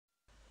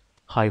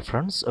Hi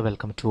friends,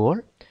 welcome to all.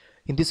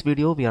 In this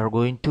video we are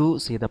going to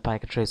see the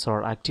packet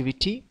tracer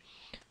activity.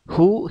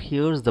 Who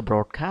hears the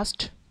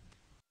broadcast?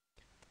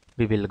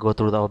 We will go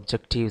through the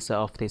objectives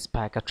of this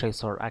packet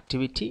tracer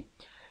activity.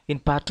 In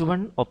part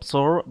 1,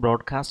 observe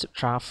broadcast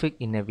traffic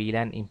in a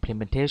Vlan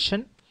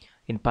implementation.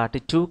 In part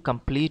 2,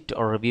 complete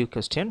or review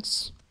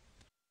questions.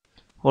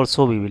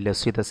 Also we will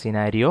see the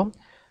scenario.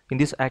 In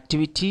this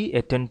activity,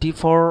 a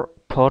 24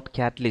 port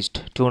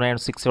catalyst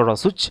 2960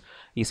 switch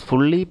is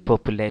fully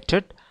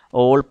populated.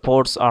 All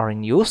ports are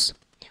in use.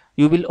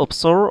 You will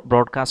observe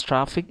broadcast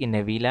traffic in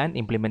a Vlan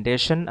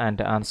implementation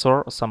and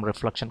answer some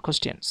reflection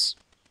questions.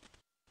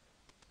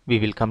 We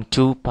will come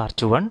to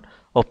part 1.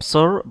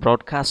 Observe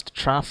broadcast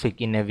traffic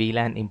in a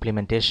Vlan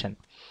implementation.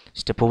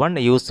 Step 1.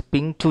 Use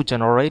ping to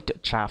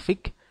generate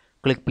traffic.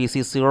 Click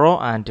PC0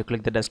 and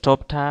click the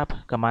desktop tab.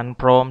 Command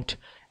prompt.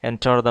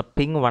 Enter the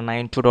ping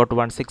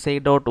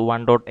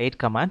 192.168.1.8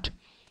 command.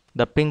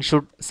 The ping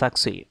should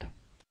succeed.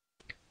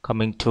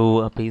 Coming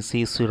to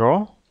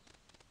PC0.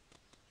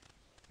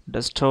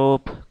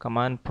 Desktop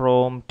command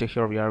prompt.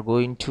 Here we are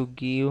going to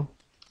give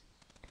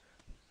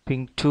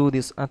ping to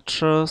this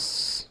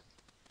address,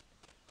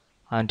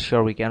 and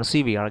here we can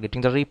see we are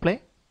getting the replay.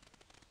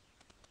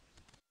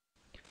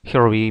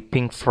 Here we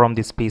ping from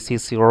this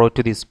PC0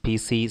 to this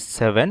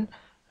PC7.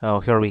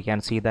 Here we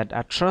can see that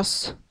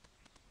address.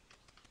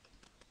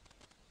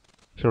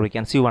 Here we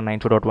can see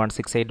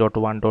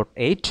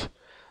 192.168.1.8.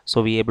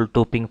 So we able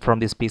to ping from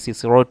this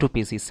PC0 to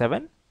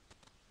PC7.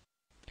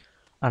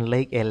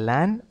 Unlike a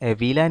LAN, a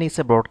Vlan is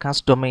a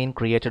broadcast domain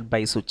created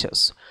by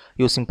switches.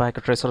 Using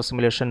packet tracer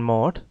simulation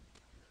mode,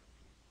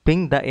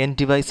 ping the end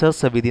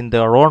devices within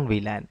their own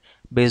Vlan.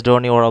 Based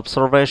on your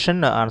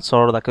observation,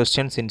 answer the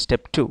questions in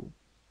step 2.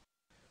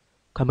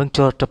 Coming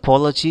to our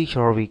topology,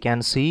 here we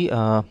can see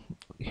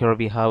here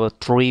we have a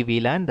 3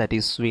 Vlan, that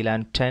is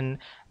Vlan 10,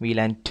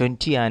 Vlan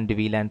 20 and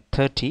Vlan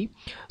 30.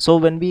 So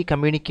when we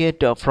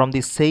communicate from the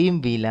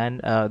same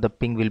Vlan, the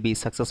ping will be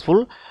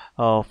successful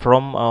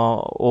from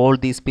all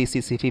these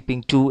PCs. If we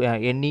ping to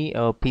any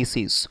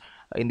PCs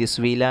in this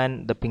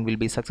Vlan, the ping will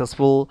be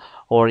successful,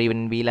 or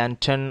even Vlan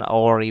 10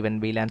 or even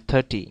Vlan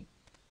 30.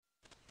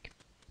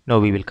 Now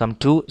we will come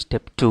to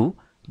step 2.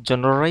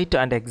 Generate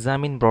and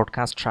examine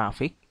broadcast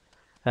traffic.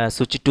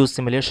 Switch to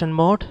simulation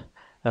mode.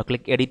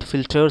 Click edit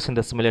filters in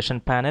the simulation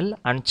panel.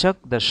 Uncheck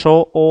the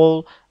show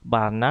all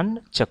bar none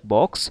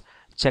checkbox.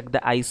 Check the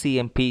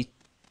ICMP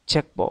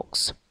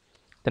checkbox.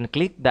 Then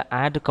click the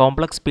add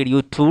complex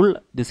Pdo tool.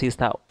 This is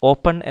the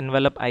open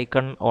envelope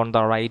icon on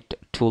the right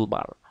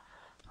toolbar.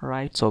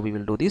 Right, so we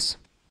will do this.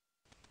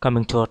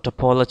 Coming to our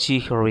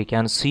topology, here we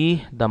can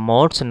see the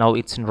modes. Now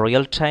it's in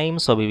real time,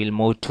 so we will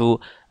move to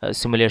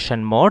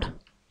simulation mode,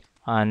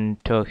 and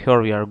here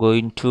we are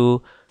going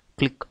to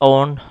click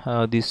on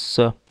this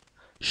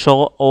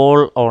show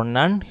all or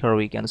none. Here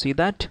we can see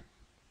that.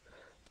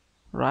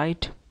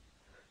 Right,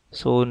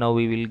 so now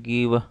we will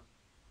give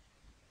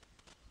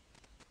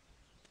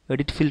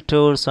edit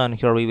filters, and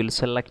here we will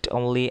select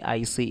only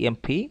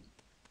ICMP.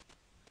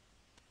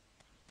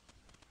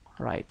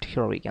 Right,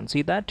 here we can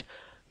see that.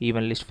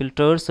 Even list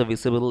filters,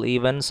 visible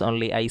events,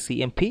 only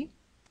ICMP.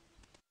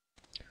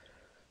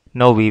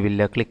 Now we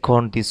will click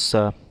on this.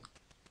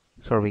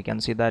 Here we can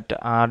see that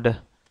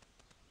add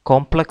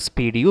complex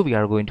Pdo. We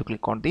are going to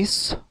click on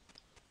this.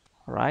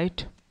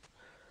 Right.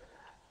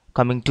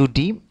 Coming to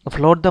D,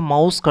 float the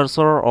mouse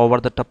cursor over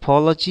the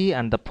topology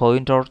and the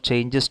pointer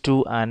changes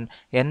to an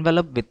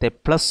envelope with a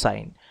plus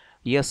sign.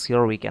 Yes,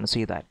 here we can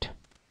see that.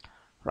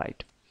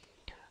 Right.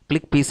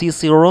 Click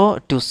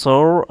PC0 to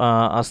serve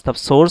as the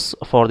source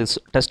for this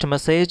test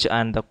message,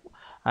 and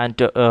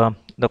the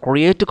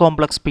create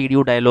complex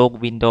Pdo dialog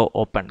window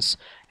opens.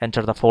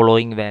 Enter the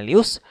following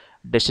values.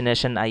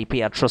 Destination IP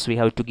address we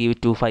have to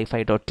give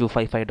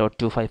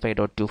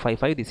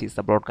 255.255.255.255. This is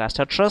the broadcast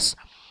address.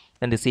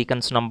 Then the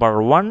sequence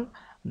number 1,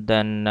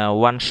 then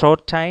one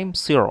short time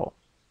 0.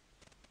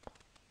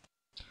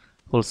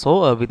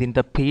 Also within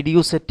the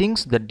Pdo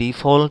settings, the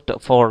default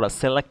for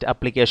select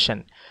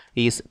application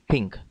is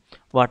ping.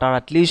 What are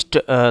at least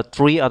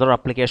 3 other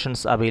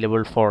applications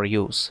available for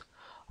use.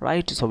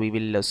 Right, so we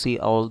will see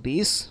all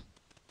these.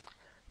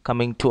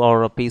 Coming to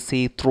our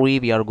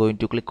PC3, we are going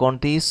to click on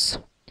this,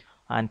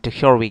 and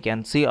here we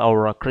can see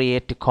our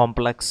create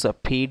complex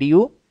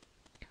Pdo.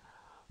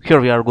 Here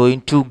we are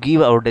going to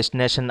give our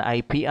destination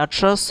IP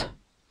address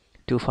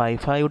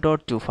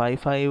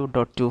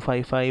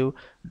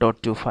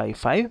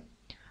 255.255.255.255,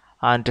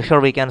 and here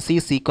we can see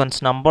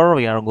sequence number.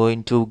 We are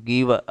going to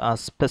give a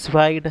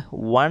specified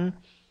 1.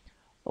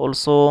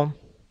 Also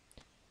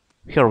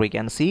here we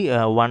can see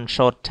one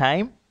short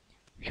time.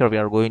 Here we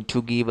are going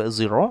to give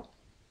 0.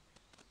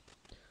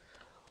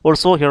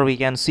 Also here we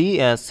can see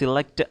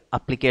select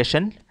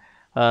application.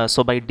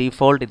 So by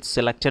default it's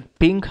selected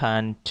ping,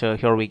 and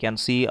here we can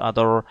see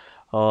other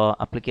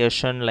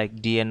application like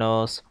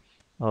DNS,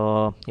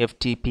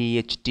 FTP,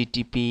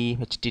 HTTP,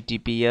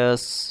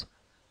 HTTPS,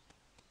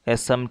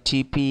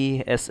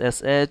 SMTP,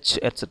 SSH,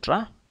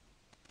 etc.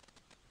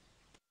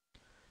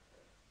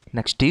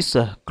 Next is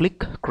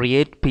click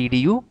create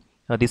Pdu.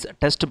 This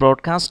test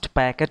broadcast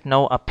packet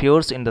now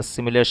appears in the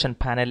simulation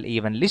panel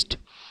event list.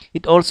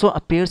 It also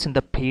appears in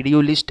the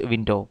PDU list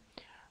window.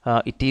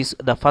 It is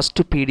the first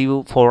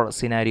PDU for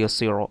scenario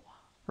 0.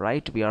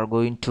 Right, we are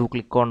going to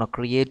click on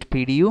create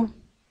PDU,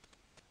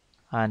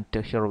 and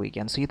here we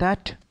can see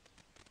that.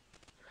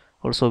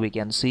 Also we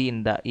can see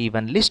in the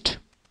event list.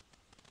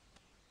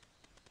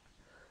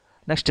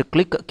 Next,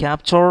 click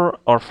capture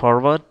or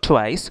forward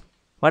twice.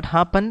 What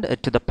happened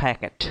to the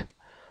packet?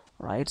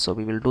 Right, so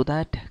we will do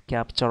that,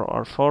 capture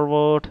or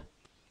forward,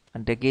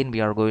 and again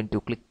we are going to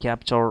click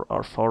capture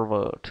or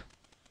forward.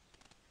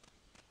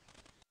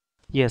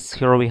 Yes,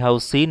 here we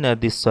have seen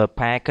this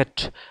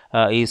packet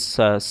is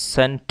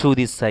sent to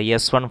this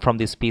S1 from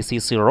this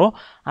PC0,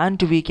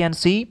 and we can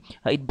see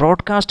it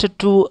broadcasted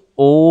to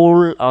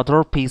all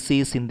other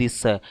PCs in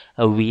this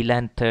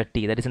VLAN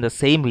 30, that is in the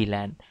same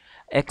VLAN,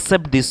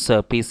 except this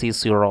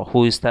PC0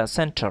 who is the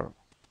center.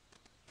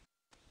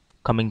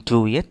 Coming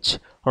to H,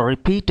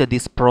 repeat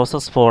this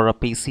process for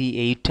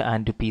PC8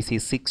 and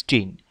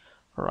PC16.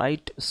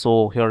 Right,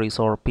 so here is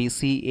our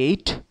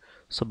PC8.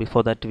 So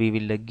before that we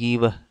will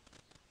give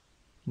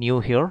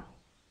new here.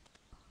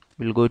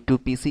 We'll go to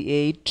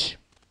PC8.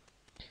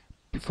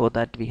 Before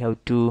that we have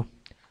to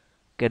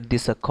get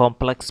this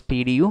complex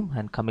Pdo,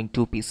 and coming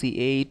to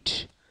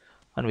PC8,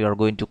 and we are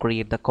going to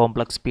create the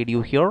complex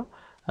Pdo here.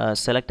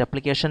 Select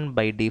application,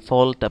 by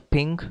default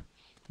ping,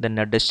 then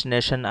a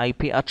destination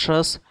IP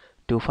address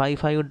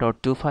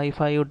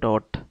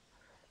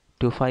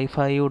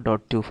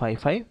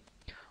 255.255.255.255.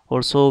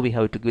 Also we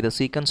have to give the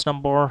sequence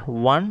number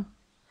 1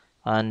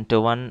 and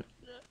 1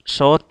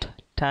 short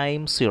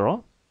time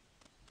 0.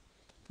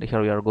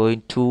 Here we are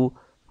going to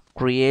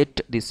create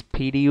this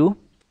PDU.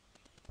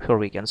 Here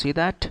we can see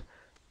that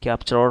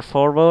capture or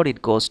forward,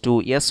 it goes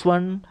to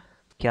S1.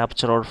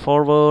 Capture or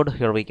forward,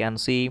 here we can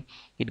see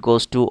it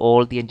goes to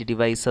all the entity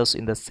devices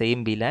in the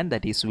same VLAN,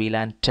 that is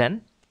VLAN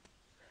 10.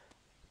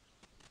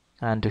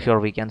 And here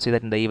we can see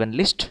that in the event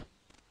list.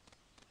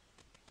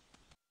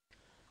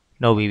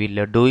 Now we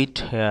will do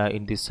it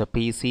in this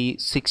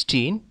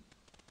PC16.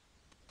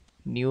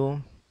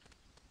 New,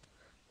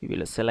 we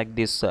will select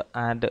this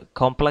add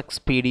complex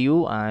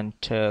PDU, and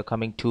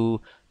coming to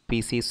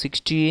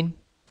PC16,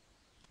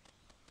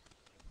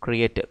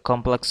 create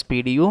complex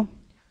PDU.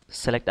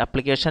 Select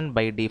application,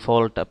 by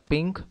default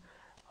ping,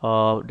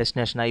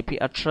 destination IP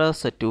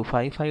address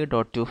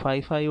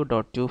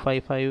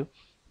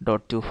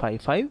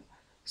 255.255.255.255,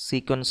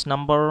 sequence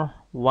number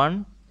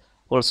 1,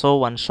 also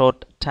 1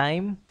 short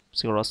time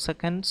 0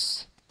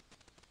 seconds,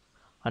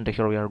 and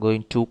here we are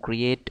going to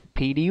create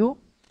PDU.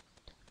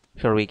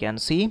 Here we can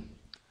see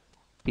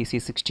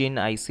PC16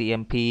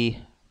 ICMP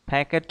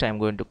packet. I'm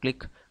going to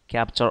click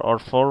capture or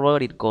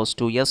forward, it goes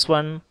to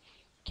S1.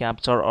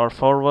 Capture or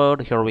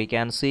forward, here we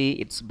can see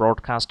it's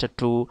broadcasted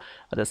to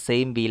the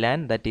same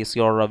VLAN, that is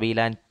your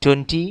VLAN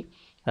 20,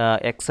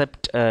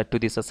 except to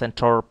this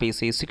center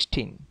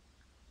PC16.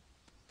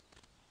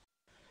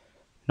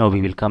 Now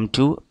we will come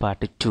to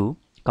part 2,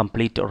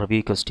 complete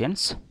review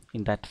questions.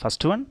 In that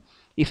first one,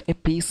 if a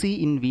PC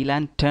in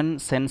VLAN 10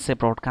 sends a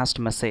broadcast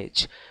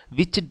message,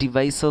 which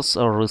devices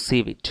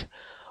receive it?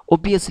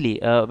 Obviously,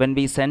 when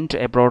we send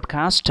a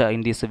broadcast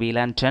in this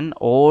VLAN 10,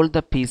 all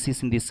the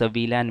PCs in this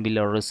VLAN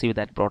will receive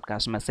that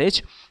broadcast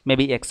message,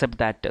 maybe except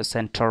that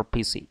center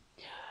PC.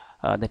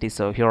 That is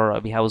here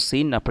we have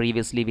seen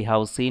previously we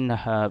have seen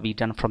we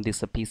done from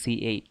this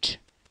PC8.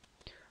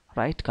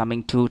 Right,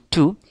 coming to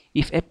 2,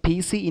 if a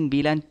PC in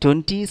VLAN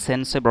 20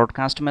 sends a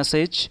broadcast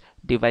message,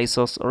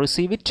 devices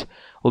receive it.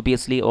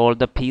 Obviously, all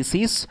the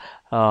PCs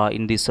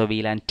in this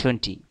VLAN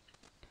 20.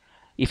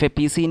 If a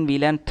PC in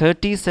VLAN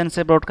 30 sends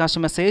a broadcast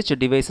message,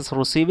 devices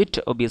receive it.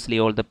 Obviously,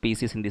 all the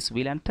PCs in this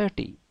VLAN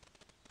 30.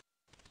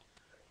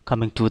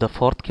 Coming to the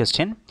fourth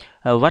question,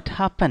 what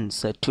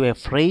happens to a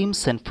frame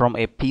sent from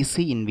a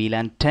PC in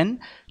VLAN 10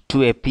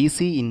 to a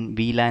PC in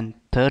VLAN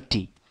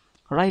 30?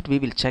 Right, we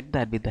will check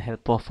that with the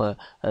help of a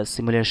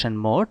simulation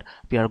mode.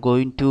 We are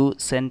going to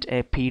send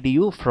a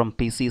PDU from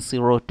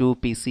PC0 to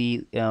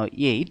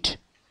PC8,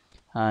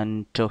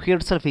 and here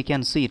itself we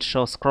can see it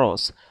shows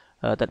cross.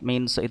 That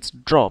means it's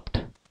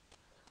dropped.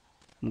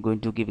 I'm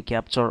going to give a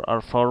capture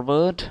or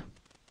forward.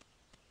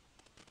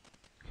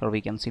 Here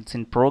we can see it's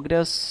in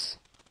progress.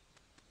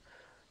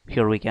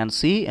 Here we can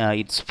see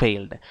it's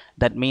failed.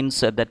 That means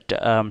that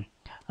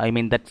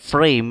that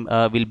frame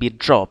will be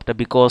dropped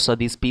because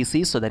these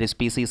PCs, so that is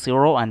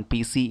PC0 and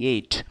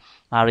PC8,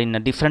 are in a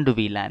different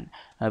VLAN.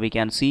 We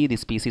can see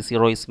this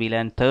PC0 is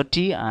VLAN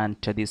 30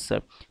 and this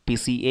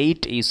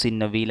PC8 is in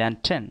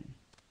VLAN 10.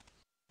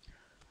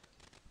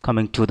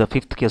 Coming to the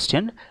fifth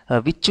question,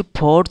 which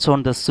ports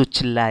on the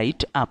switch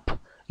light up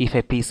if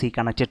a PC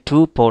connected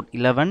to port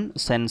 11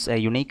 sends a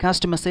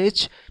unicast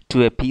message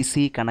to a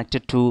PC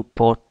connected to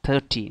port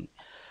 13?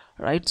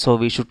 Right, so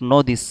we should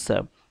know this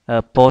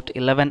port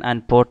 11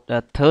 and port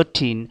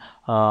 13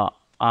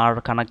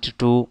 are connected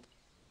to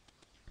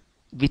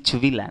which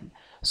VLAN.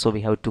 So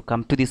we have to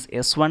come to this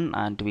S1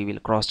 and we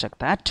will cross check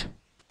that.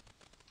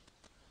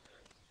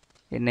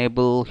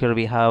 Enable, here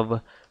we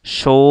have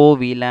show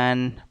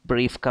VLAN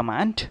brief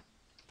command,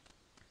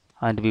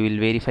 and we will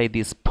verify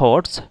these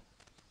ports,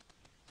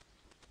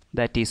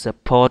 that is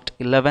port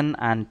 11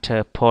 and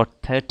port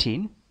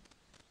 13.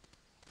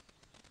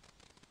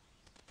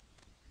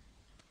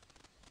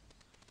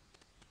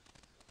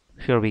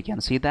 Here we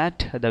can see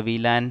that the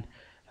VLAN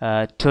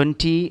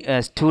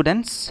 20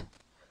 students.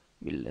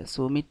 We'll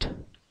zoom it.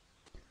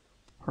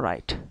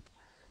 Right.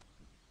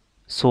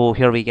 So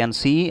here we can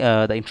see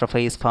the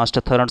interface fast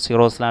Ethernet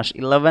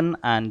 0/11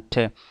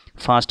 and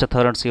fast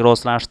Ethernet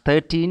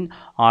 0/13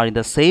 are in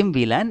the same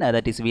VLAN,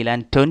 that is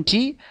VLAN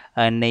 20,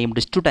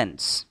 named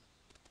students.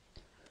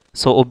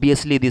 So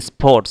obviously these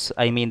ports,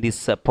 I mean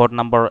this port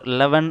number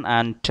 11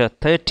 and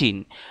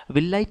 13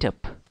 will light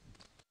up.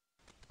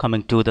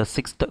 Coming to the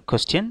sixth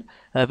question,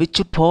 which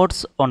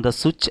ports on the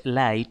switch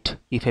light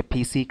if a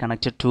PC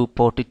connected to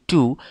port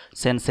 2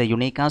 sends a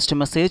unicast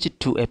message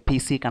to a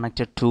PC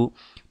connected to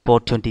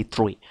port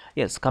 23?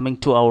 Yes, coming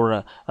to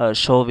our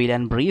show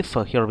VLAN brief,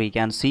 here we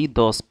can see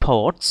those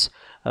ports.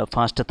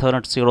 Fast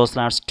Ethernet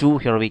 0/2,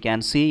 here we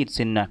can see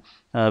it's in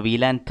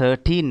VLAN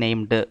 30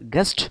 named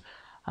guest,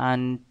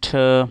 and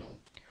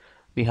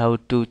we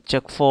have to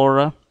check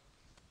for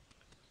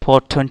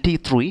port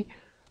 23.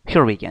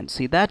 Here we can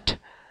see that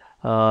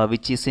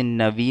which is in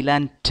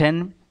VLAN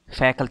 10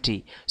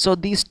 faculty. So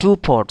these two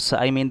ports,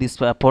 I mean this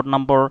port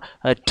number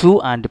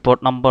 2 and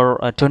port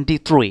number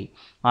 23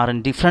 are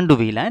in different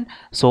VLAN.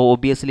 So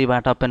obviously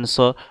what happens,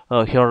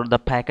 here the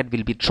packet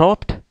will be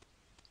dropped.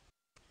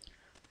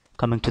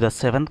 Coming to the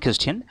seventh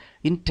question,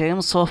 in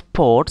terms of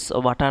ports,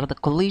 what are the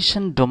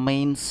collision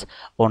domains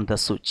on the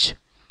switch?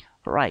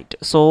 Right,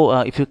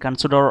 so if you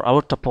consider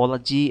our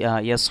topology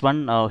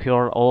S1,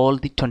 here all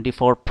the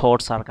 24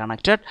 ports are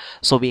connected,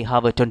 so we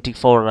have a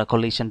 24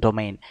 collision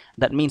domain.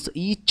 That means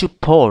each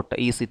port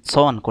is its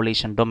own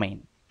collision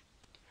domain.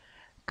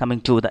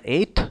 Coming to the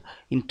eighth,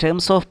 in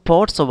terms of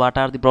ports, so what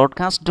are the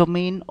broadcast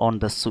domain on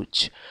the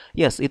switch?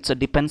 Yes, it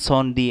depends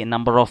on the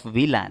number of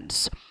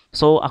VLANs.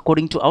 So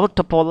according to our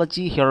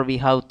topology, here we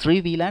have 3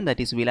 VLAN,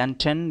 that is VLAN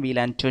 10,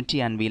 VLAN 20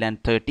 and VLAN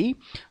 30.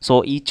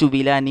 So each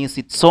VLAN is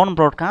its own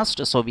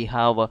broadcast, so we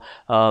have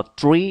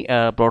 3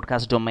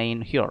 broadcast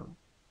domain here.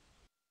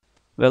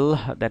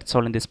 Well, that's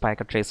all in this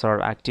packet tracer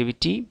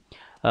activity.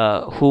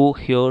 Who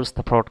hears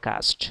the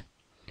broadcast?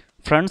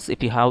 Friends,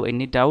 if you have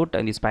any doubt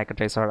in this packet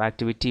tracer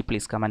activity,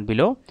 please comment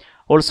below.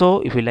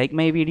 Also, if you like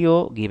my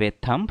video, give a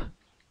thumb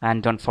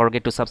and don't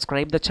forget to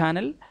subscribe the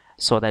channel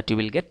so that you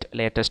will get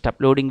latest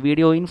uploading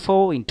video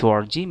info into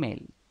our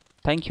Gmail.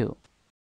 Thank you.